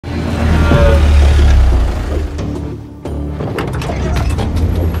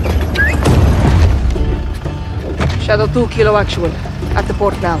Shadow 2, Kilo actual. At the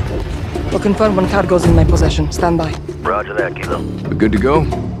port now. We'll confirm when cargo's in my possession. Stand by. Roger that, Kilo. We're good to go?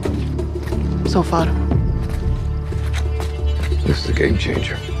 So far. This is a game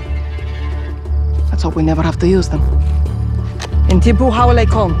changer. Let's hope we never have to use them. Intibu hawalay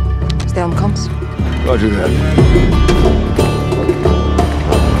kom. Stay on comms. Roger that.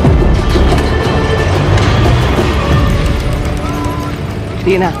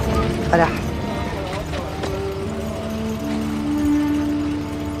 Dina. Farah.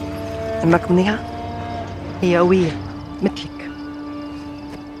 أمك منيحة؟ هي قوية مثلك.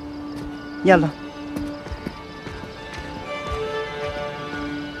 يلا.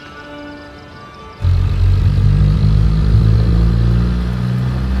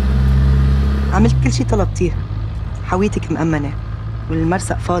 عملت كل شي طلبتيه. حاويتك مأمنة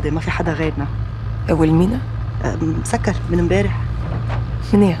والمرسق فاضي، ما في حدا غيرنا. والمينا؟ مسكر من امبارح.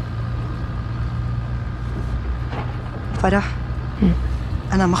 منيح. فرح.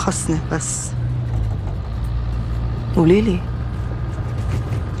 أنا ما خصني بس. قوليلي.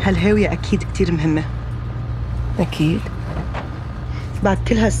 هالهاوية أكيد كتير مهمة. أكيد. بعد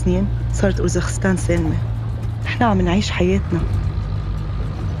كل هالسنين صارت أوزبكستان سالمة. نحن عم نعيش حياتنا.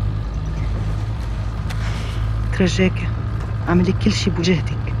 ترجاكي اعملي كل شي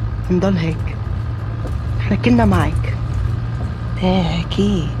بوجهتك. نضل هيك. نحن كلنا معك. ايه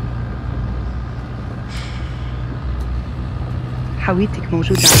أكيد. حاويتك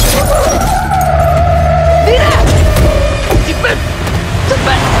موجودة دينا! تبت!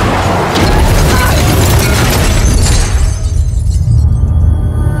 تبت!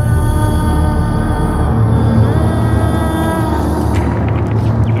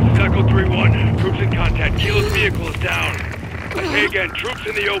 Echo 3-1, troops in contact. Kilo's vehicle is down. I say again, troops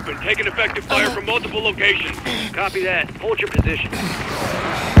in the open, taking effective fire from multiple locations. Copy that. Hold your position.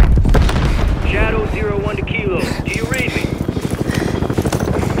 Shadow 01 to Kilo. Do you read me?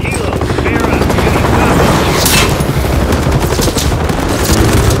 Kilo, Farah, do you copy?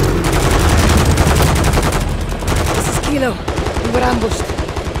 This is Kilo. We were ambushed.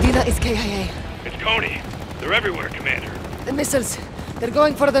 Dina is KIA. It's Coney. They're everywhere, Commander. The missiles. They're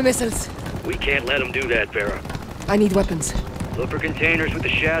going for the missiles. We can't let them do that, Farah. I need weapons. Look for containers with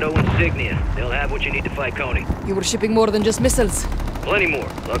the Shadow insignia. They'll have what you need to fight Coney. You were shipping more than just missiles. Plenty more.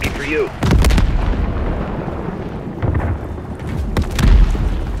 Lucky for you.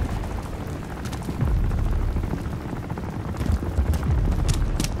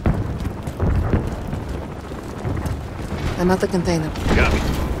 I'm at the container. Copy.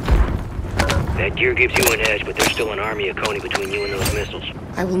 That gear gives you an edge, but there's still an army of Coney between you and those missiles.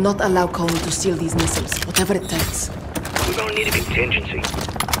 I will not allow Coney to steal these missiles, whatever it takes. We're gonna need a contingency.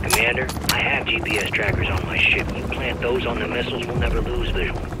 Commander, I have GPS trackers on my ship. You plant those on the missiles, we'll never lose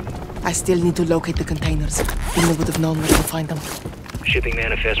visual. I still need to locate the containers. Dina would have known where to find them. Shipping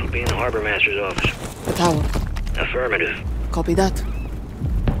manifest will be in the Harbor Master's office. The tower. Affirmative. Copy that.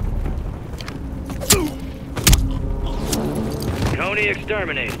 Coney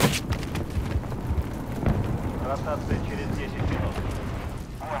exterminated.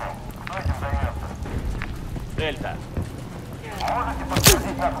 Дельта.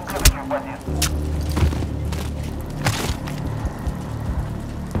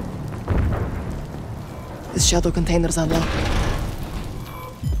 This Shadow container's unlocked.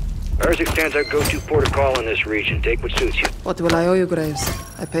 Ours extends our go-to port of call in this region. Take what suits you. What will I owe you, Graves?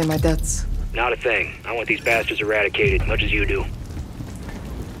 I pay my debts. Not a thing. I want these bastards eradicated, much as you do.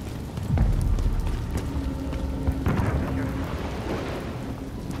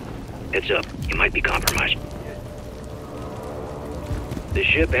 Heads up. You might be compromised. The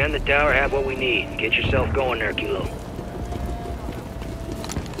ship and the tower have what we need. Get yourself going there, Kilo.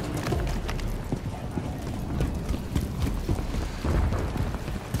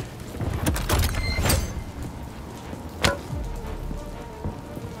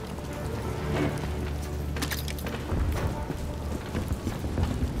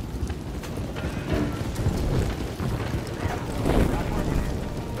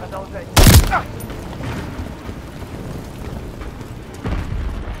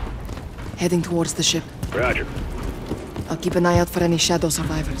 Heading towards the ship. Roger. I'll keep an eye out for any Shadow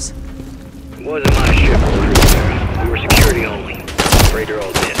survivors. It wasn't my ship or crew, Farah. We were security only. Afraid they're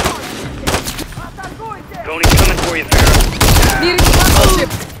all dead. Coney's coming for you, Farah. Nearing the cargo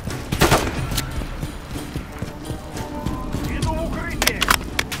ship!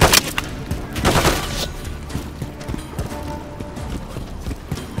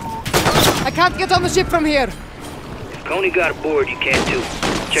 I can't get on the ship from here. If Coney got aboard, you can too.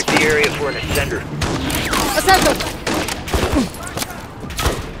 Check the area for an ascender. Ascender!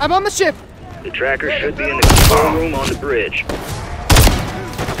 I'm on the ship. The trackers should be in the control room on the bridge.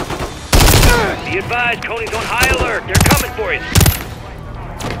 Be advised, Coney's on high alert. They're coming for you.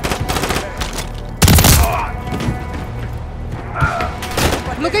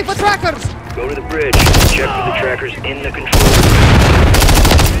 Looking for trackers! Go to the bridge. Check for the trackers in the control room.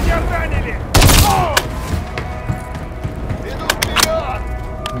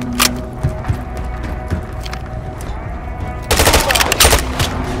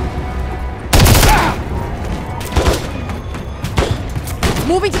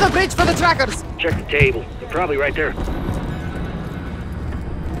 Moving to the bridge for the trackers! Check the table. They're probably right there.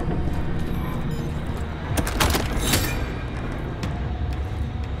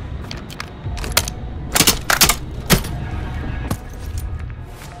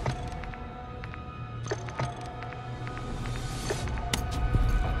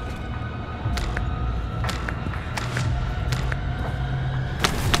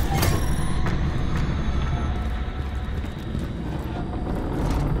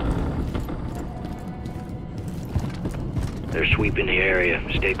 They're sweeping the area.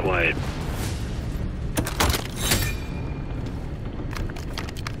 Stay quiet.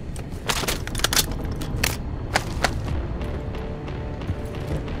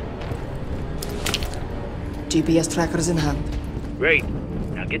 GPS trackers in hand. Great.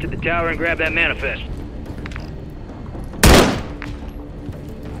 Now get to the tower and grab that manifest.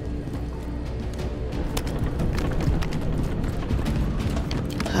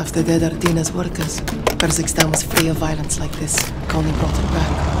 Half the dead are Dina's workers. Kazakhstan was free of violence like this. Coney brought it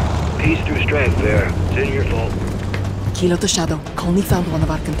back. Peace through strength, Farah. It's in your fault. Kilo to Shadow. Coney found one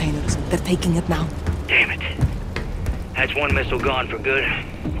of our containers. They're taking it now. Damn it. That's one missile gone for good.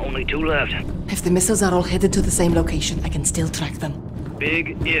 Only 2 left. If the missiles are all headed to the same location, I can still track them.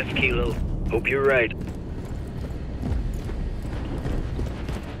 Big if, Kilo. Hope you're right.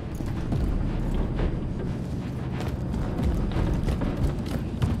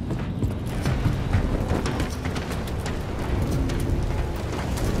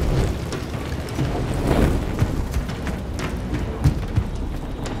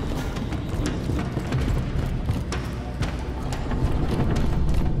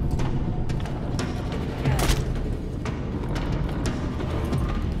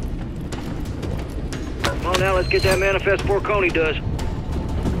 Come on now, let's get that manifest before Coney does.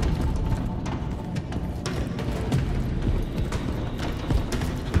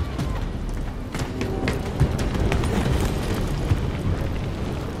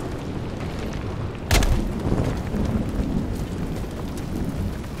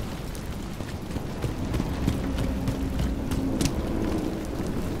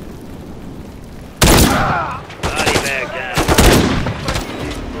 Body bag down.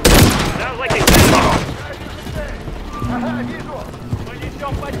 Sounds like they found it. Мы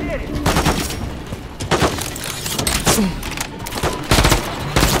несем потери!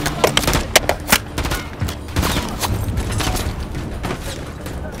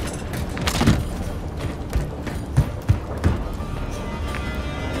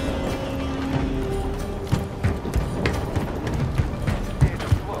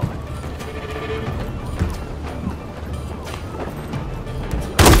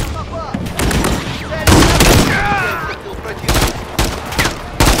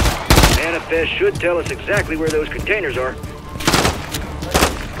 Manifest should tell us exactly where those containers are.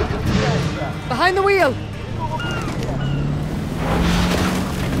 Behind the wheel!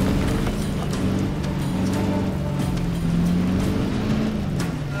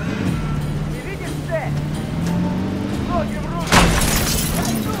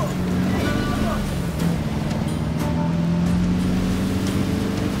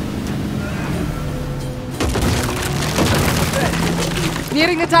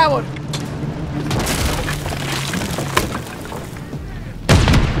 Nearing the tower!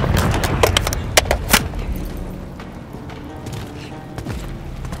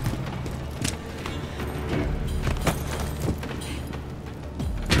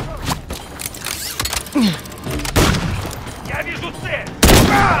 Я вижу цель!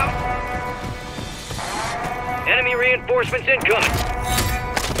 Enemy reinforcements incoming.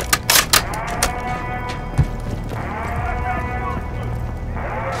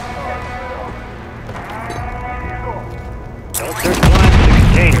 Don't search blind for the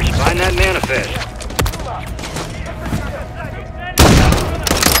containers. Find that manifest.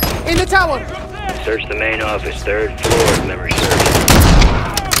 In the tower! Search the main office, 3rd floor. Remember, search.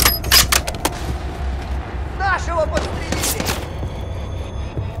 Нашего подстрелили!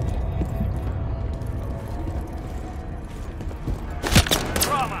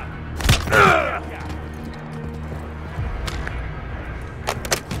 Рома!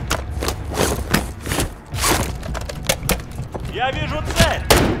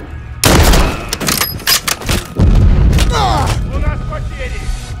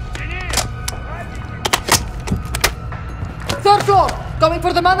 Going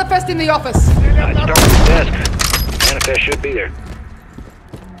for the manifest in the office. I'd start with the desk. Manifest should be there.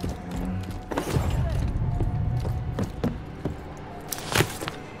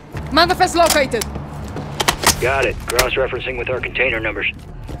 Manifest located. Got it. Cross-referencing with our container numbers.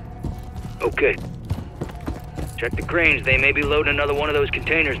 Okay. Check the cranes. They may be loading another one of those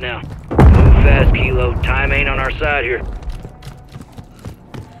containers now. Move fast, Kilo. Time ain't on our side here.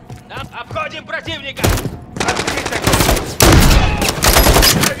 Обходим противника!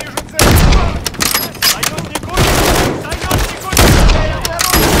 Я вижу цель! Союзник уничтожен! Союзник уничтожен!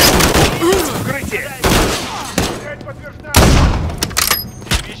 Укрытие! Связь подтверждаю!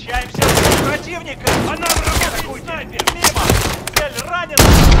 Перемещаемся с противника! По нам работает снайпер! Мимо! Цель ранена!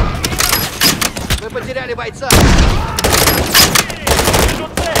 Мы потеряли бойца! Вижу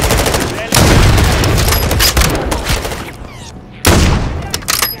цель!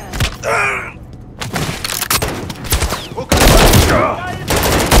 Цель!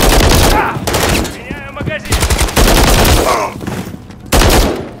 Меняю магазин!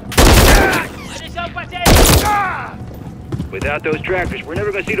 Понесем потери! Without those trackers, we're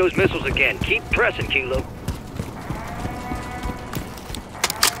never gonna see those missiles again. Keep pressing, Kilo.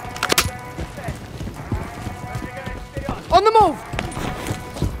 On the move!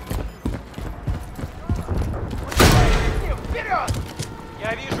 Вперед!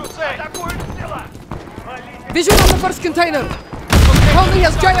 Я вижу цель! Атакуют с тыла! Vision on the first container. Only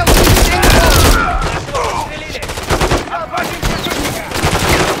has JLC Стрелили! Отбросим противника!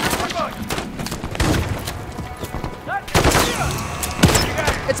 Огонь!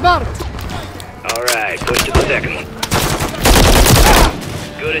 It's marked. All right, push to the second one.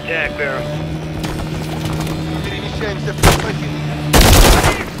 Good attack, Farah. Перемещаемся в противника.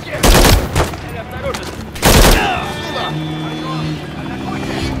 Цель обнаружена!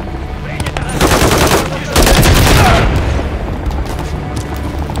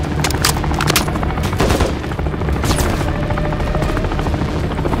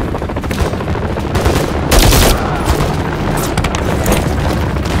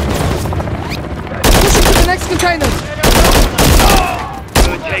 Pushing to the next container.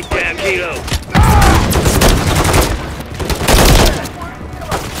 Good takedown, Kilo.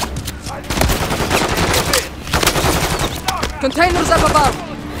 Containers up above.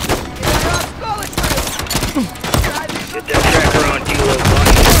 Get that tracker on,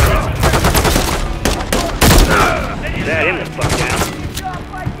 Kilo. Sat him the fuck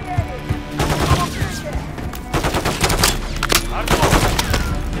down.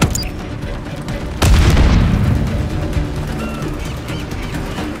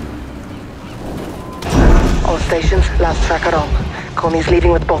 All stations, last tracker on. Comey's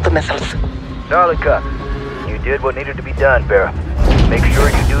leaving with both the missiles. Solid copy. You did what needed to be done, Farah. Make sure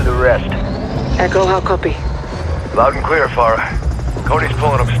you do the rest. Echo, how copy? Loud and clear, Farah. Cody's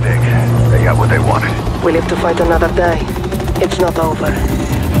pulling up stakes. They got what they wanted. We live to fight another day. It's not over.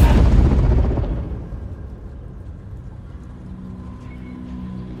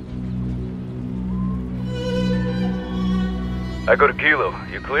 I go to Kilo.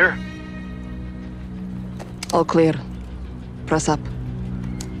 You clear? All clear. Press up.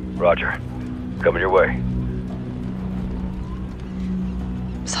 Roger. Coming your way.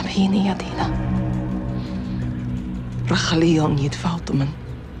 سامحيني يا دينا. رح خليهم يتفاوتوا من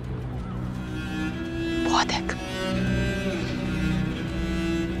بوعدك.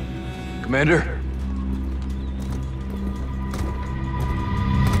 Commander?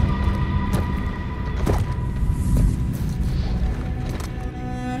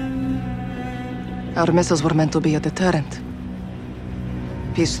 Our missiles were meant to be a deterrent.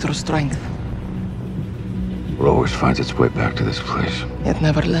 Peace through strength. It always finds its way back to this place. It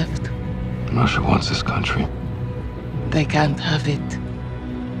never left. Russia wants this country. They can't have it.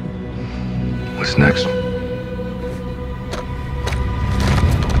 What's next?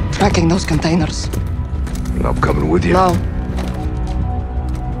 Tracking those containers. I'm coming with you. No.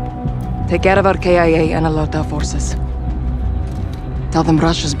 Take care of our KIA and alert our forces. Tell them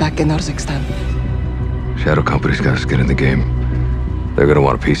Russia's back in Urzikstan. Shadow Company's got us get in the game. They're gonna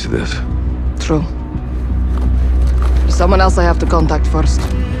want a piece of this. True. There's someone else I have to contact first.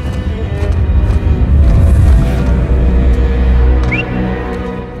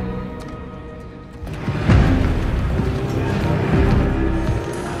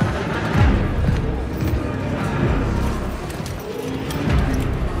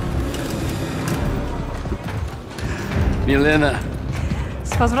 Милена,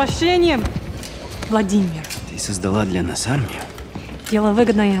 С возвращением, Владимир. ты создала для нас армию? Дело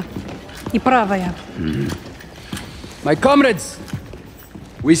выгодное и правое. My comrades,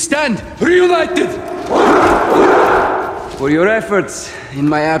 we stand reunited! For your efforts in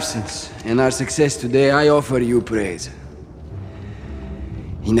my absence and our success today, I offer you praise.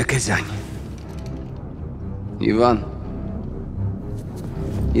 И наказание. Иван,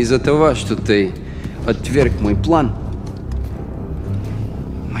 из-за того, что ты отверг мой план,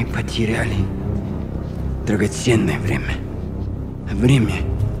 мы потеряли драгоценное время. А время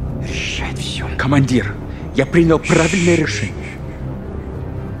решает все. Командир, я принял правильное решение.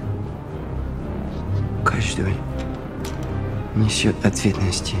 Каждый несет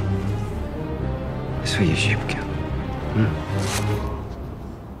ответственности за свои ошибки.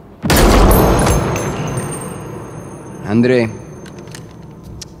 Андрей,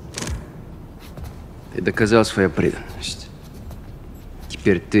 ты доказал свою преданность.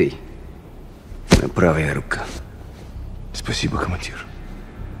 Теперь ты моя правая рука. Спасибо, командир.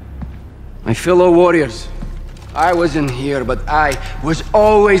 My fellow warriors, I wasn't here, but I was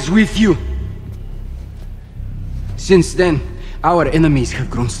always with you. Since then, our enemies have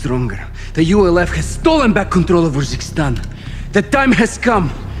grown stronger. The ULF has stolen back control of Urzikstan. The time has come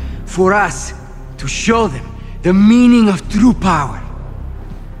for us to show them the meaning of true power.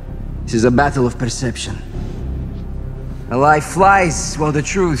 This is a battle of perception. A lie flies while the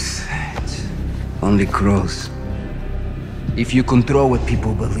truth only grows. If you control what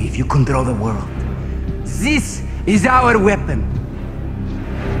people believe, you control the world. This is our weapon.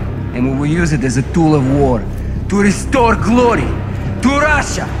 And we will use it as a tool of war to restore glory to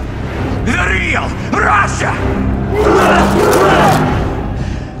Russia. The real Russia!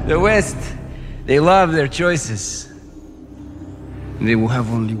 The West, they love their choices. They will have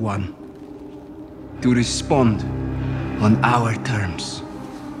only one. To respond on our terms.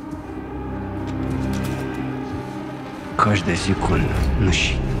 Каждая секунда на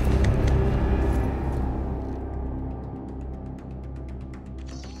счет.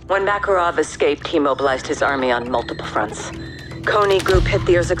 When Makarov escaped, he mobilized his army on multiple fronts. Kony Group hit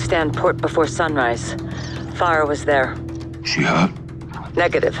the Urzikstan port before sunrise. Farah was there. She hurt?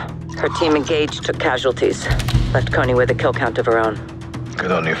 Negative. Her team engaged, took casualties. Left Kony with a kill count of her own.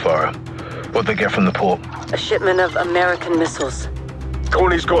 Good on you, Farah. What'd they get from the port? A shipment of American missiles.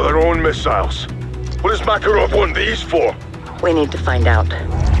 Kony's got their own missiles. What does Makarov want these for? We need to find out.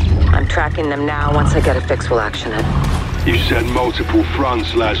 I'm tracking them now. Once I get a fix, we'll action it. You said multiple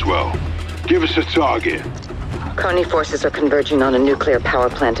fronts, Laswell. Give us a target. Kony forces are converging on a nuclear power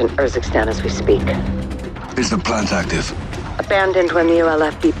plant in Urzikstan as we speak. Is the plant active? Abandoned when the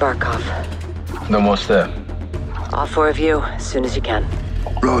ULF beat Barkov. Then what's there? All four of you, as soon as you can.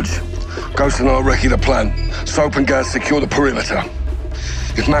 Rog, Ghost and I'll recce the plant. Soap and Gaz secure the perimeter.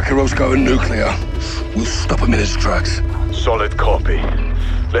 If Makarov's going nuclear, we'll stop him in his tracks. Solid copy.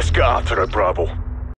 Let's get after it, Bravo.